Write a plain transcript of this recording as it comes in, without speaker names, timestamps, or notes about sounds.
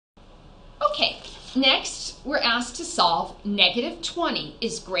Next, we're asked to solve negative 20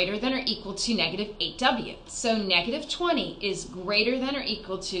 is greater than or equal to negative 8w. So negative 20 is greater than or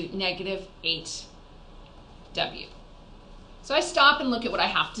equal to negative 8w. So I stop and look at what I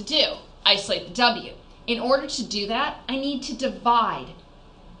have to do. Isolate the w. In order to do that, I need to divide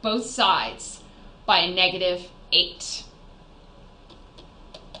both sides by a negative 8.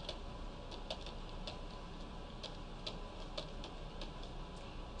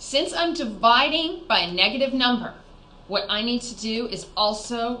 Since I'm dividing by a negative number, what I need to do is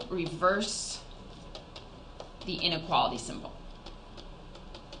also reverse the inequality symbol.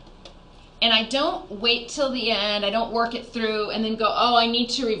 And I don't wait till the end, I don't work it through and then go, oh, I need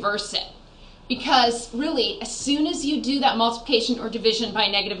to reverse it. Because really, as soon as you do that multiplication or division by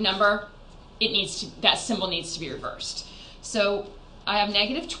a negative number, that symbol needs to be reversed. So I have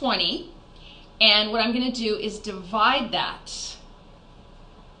negative 20, and what I'm going to do is divide that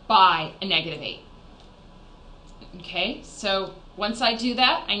by a negative 8. Okay, so once I do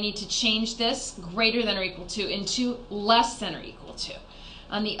that, I need to change this greater than or equal to into less than or equal to.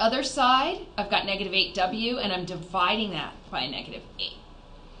 On the other side, I've got negative 8w, and I'm dividing that by a negative 8.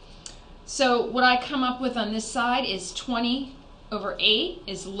 So what I come up with on this side is 20 over 8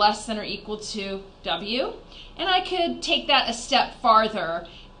 is less than or equal to w. And I could take that a step farther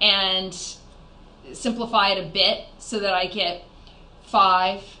and simplify it a bit so that I get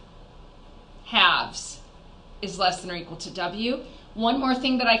 5 halves is less than or equal to w. One more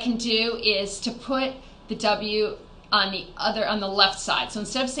thing that I can do is to put the w on the left side. So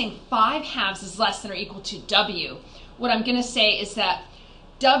instead of saying 5 halves is less than or equal to w, what I'm going to say is that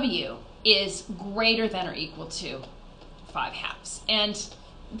w is greater than or equal to 5 halves. And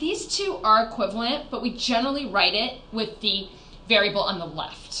these two are equivalent, but we generally write it with the variable on the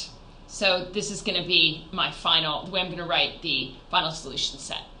left. So this is going to be the way I'm going to write the final solution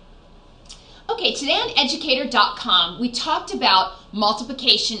set. Okay, today on Educator.com, we talked about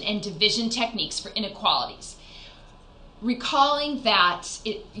multiplication and division techniques for inequalities. Recalling that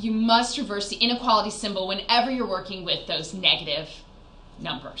you must reverse the inequality symbol whenever you're working with those negative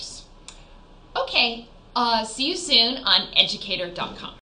numbers. Okay, see you soon on Educator.com.